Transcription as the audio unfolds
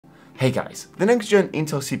Hey guys, the next gen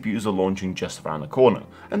Intel CPUs are launching just around the corner,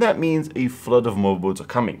 and that means a flood of motherboards are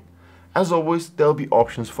coming. As always, there'll be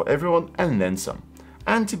options for everyone and then some.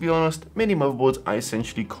 And to be honest, many motherboards are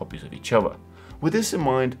essentially copies of each other. With this in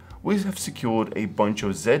mind, we have secured a bunch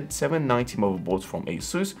of Z790 motherboards from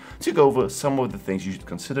ASUS to go over some of the things you should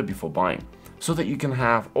consider before buying, so that you can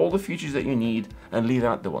have all the features that you need and leave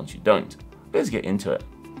out the ones you don't. Let's get into it.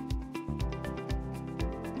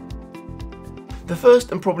 The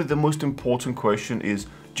first and probably the most important question is,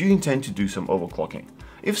 do you intend to do some overclocking?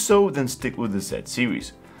 If so, then stick with the Z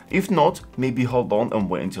series. If not, maybe hold on and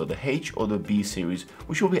wait until the H or the B series,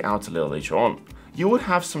 which will be out a little later on. You would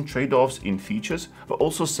have some trade-offs in features, but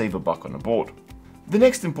also save a buck on the board. The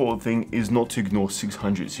next important thing is not to ignore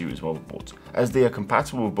 600 series motherboards, as they are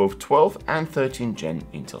compatible with both 12 and 13 gen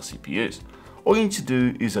Intel CPUs. All you need to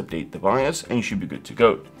do is update the BIOS and you should be good to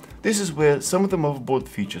go. This is where some of the motherboard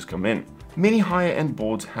features come in. Many higher end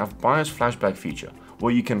boards have BIOS FlashBack feature,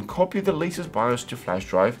 where you can copy the latest BIOS to flash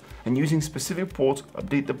drive and using specific ports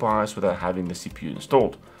update the BIOS without having the CPU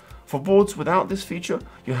installed. For boards without this feature,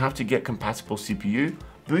 you have to get compatible CPU,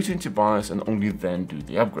 boot into BIOS and only then do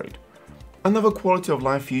the upgrade. Another quality of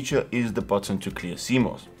life feature is the button to clear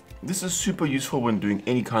CMOS. This is super useful when doing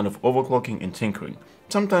any kind of overclocking and tinkering.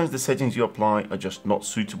 Sometimes the settings you apply are just not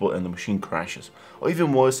suitable and the machine crashes, or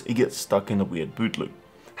even worse, it gets stuck in a weird boot loop.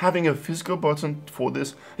 Having a physical button for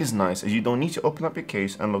this is nice, as you don't need to open up your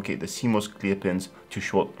case and locate the CMOS clear pins to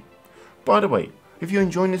short them. By the way, if you're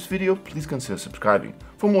enjoying this video, please consider subscribing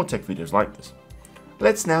for more tech videos like this.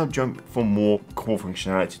 Let's now jump for more core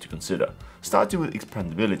functionality to consider, starting with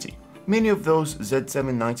expandability. Many of those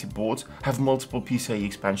Z790 boards have multiple PCIe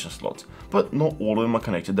expansion slots, but not all of them are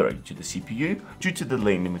connected directly to the CPU due to the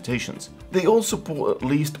lane limitations. They all support at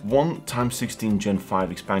least one x16 Gen 5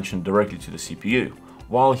 expansion directly to the CPU,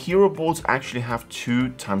 while Hero boards actually have two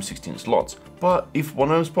x16 slots, but if one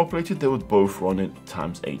of them is populated, they would both run in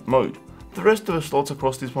x8 mode. The rest of the slots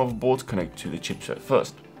across these motherboards connect to the chipset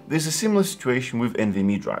first. There's a similar situation with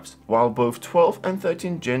NVMe drives. While both 12 and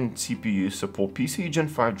 13 Gen CPUs support PCIe Gen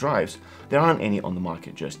 5 drives, there aren't any on the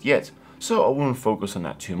market just yet, so I wouldn't focus on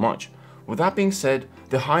that too much. With that being said,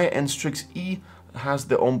 the higher end Strix E has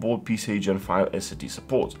the onboard PCIe Gen 5 SSD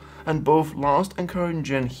support, and both last and current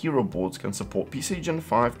gen Hero boards can support PCIe Gen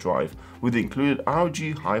 5 drive with the included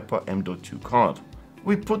ROG Hyper M.2 card.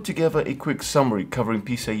 We put together a quick summary covering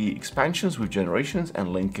PCIe expansions with generations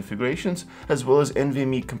and lane configurations, as well as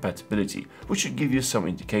NVMe compatibility, which should give you some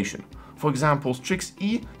indication. For example, Strix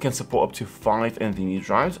E can support up to 5 NVMe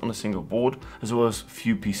drives on a single board, as well as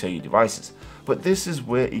few PCIe devices. But this is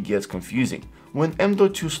where it gets confusing. When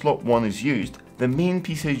M.2 slot 1 is used, the main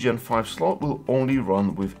PCIe Gen 5 slot will only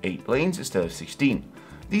run with 8 lanes instead of 16.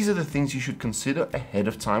 These are the things you should consider ahead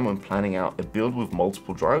of time when planning out a build with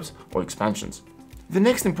multiple drives or expansions. The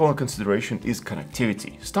next important consideration is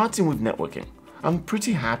connectivity, starting with networking. I'm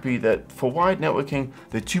pretty happy that for wired networking,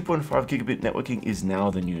 the 2.5 gigabit networking is now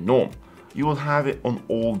the new norm. You will have it on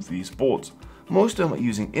all these boards. Most of them are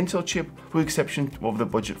using Intel chip, with the exception of the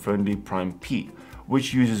budget-friendly Prime P,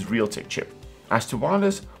 which uses Realtek chip. As to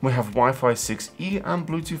wireless, we have Wi-Fi 6E and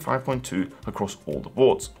Bluetooth 5.2 across all the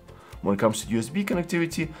boards. When it comes to USB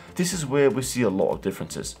connectivity, this is where we see a lot of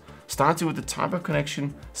differences, starting with the type of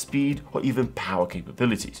connection, speed, or even power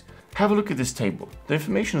capabilities. Have a look at this table. The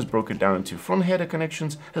information is broken down into front header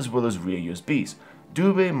connections as well as rear USBs.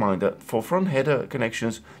 Do bear in mind that for front header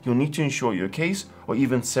connections, you'll need to ensure your case or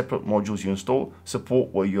even separate modules you install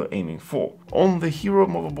support what you're aiming for. On the Hero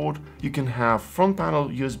motherboard, you can have front panel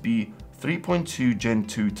USB 3.2 Gen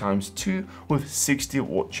 2 x 2 with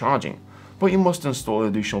 60-watt charging, but you must install an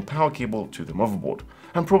additional power cable to the motherboard,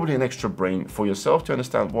 and probably an extra brain for yourself to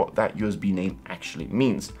understand what that USB name actually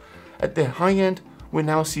means. At the high end, we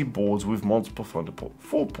now see boards with multiple Thunderbolt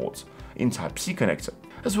 4 ports in Type-C connector,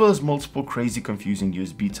 as well as multiple crazy confusing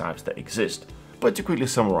USB types that exist. But to quickly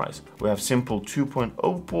summarize, we have simple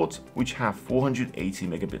 2.0 ports which have 480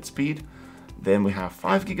 megabit speed, then we have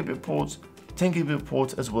 5 gigabit ports, 10 gigabit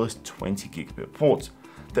ports, as well as 20 gigabit ports.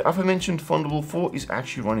 The aforementioned Thunderbolt 4 is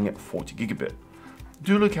actually running at 40 gigabit.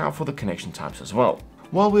 Do look out for the connection types as well.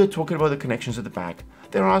 While we are talking about the connections at the back,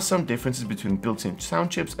 there are some differences between built-in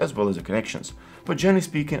sound chips as well as the connections, but generally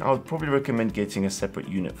speaking, I would probably recommend getting a separate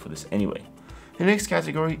unit for this anyway. The next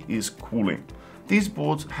category is cooling. These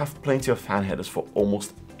boards have plenty of fan headers for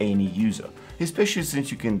almost any user, especially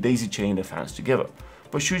since you can daisy chain the fans together.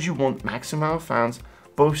 But should you want maximum amount of fans,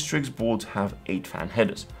 both Strix boards have 8 fan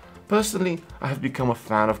headers. Personally, I have become a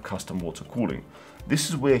fan of custom water cooling. This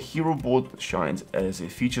is where Hero board shines, as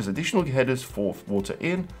it features additional headers for water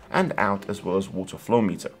in and out as well as water flow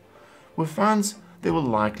meter. With fans, they will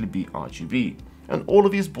likely be RGB. And all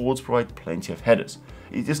of these boards provide plenty of headers.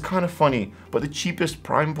 It is kind of funny, but the cheapest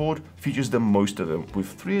Prime board features the most of them, with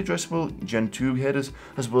 3 addressable Gen 2 headers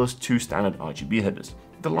as well as 2 standard RGB headers.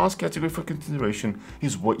 The last category for consideration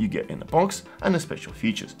is what you get in the box and the special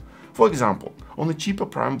features. For example, on the cheaper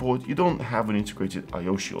Prime board, you don't have an integrated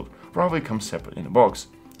I/O shield, rather it comes separate in the box.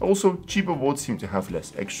 Also, cheaper boards seem to have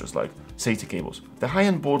less extras like SATA cables. The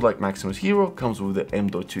high-end board like Maximus Hero comes with the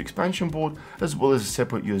M.2 expansion board as well as a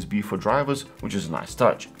separate USB for drivers, which is a nice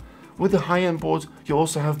touch. With the high-end boards, you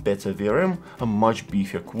also have better VRM and much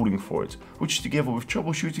beefier cooling for it, which together with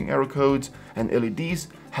troubleshooting error codes and LEDs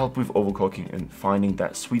help with overclocking and finding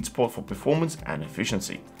that sweet spot for performance and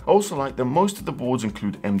efficiency. I also like that most of the boards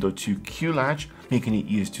include M.2 Q latch, making it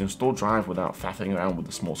easy to install drive without faffing around with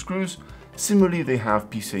the small screws. Similarly, they have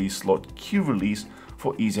PCIe slot Q release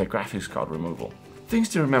for easier graphics card removal. Things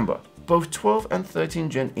to remember: both 12 and 13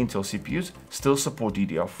 Gen Intel CPUs still support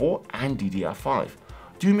DDR4 and DDR5.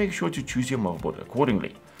 Do make sure to choose your motherboard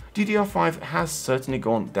accordingly. DDR5 has certainly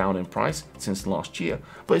gone down in price since last year,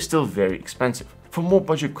 but it's still very expensive. For more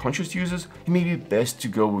budget-conscious users, it may be best to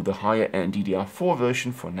go with the higher-end DDR4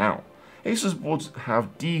 version for now. ASUS boards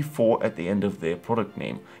have D4 at the end of their product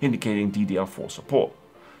name, indicating DDR4 support.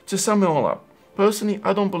 To sum it all up, personally,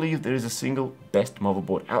 I don't believe there is a single best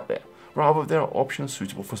motherboard out there. Rather, there are options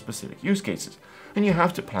suitable for specific use cases, and you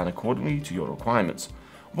have to plan accordingly to your requirements.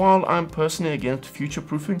 While I'm personally against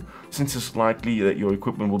future-proofing, since it's likely that your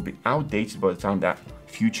equipment will be outdated by the time that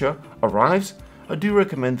future arrives, I do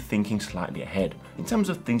recommend thinking slightly ahead in terms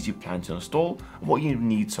of things you plan to install and what you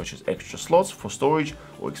need, such as extra slots for storage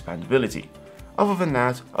or expandability. Other than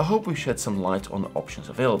that, I hope we shed some light on the options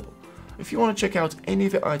available. If you want to check out any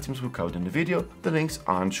of the items we covered in the video, the links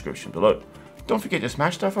are in the description below. Don't forget to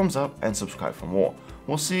smash that thumbs up and subscribe for more.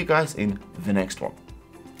 We'll see you guys in the next one.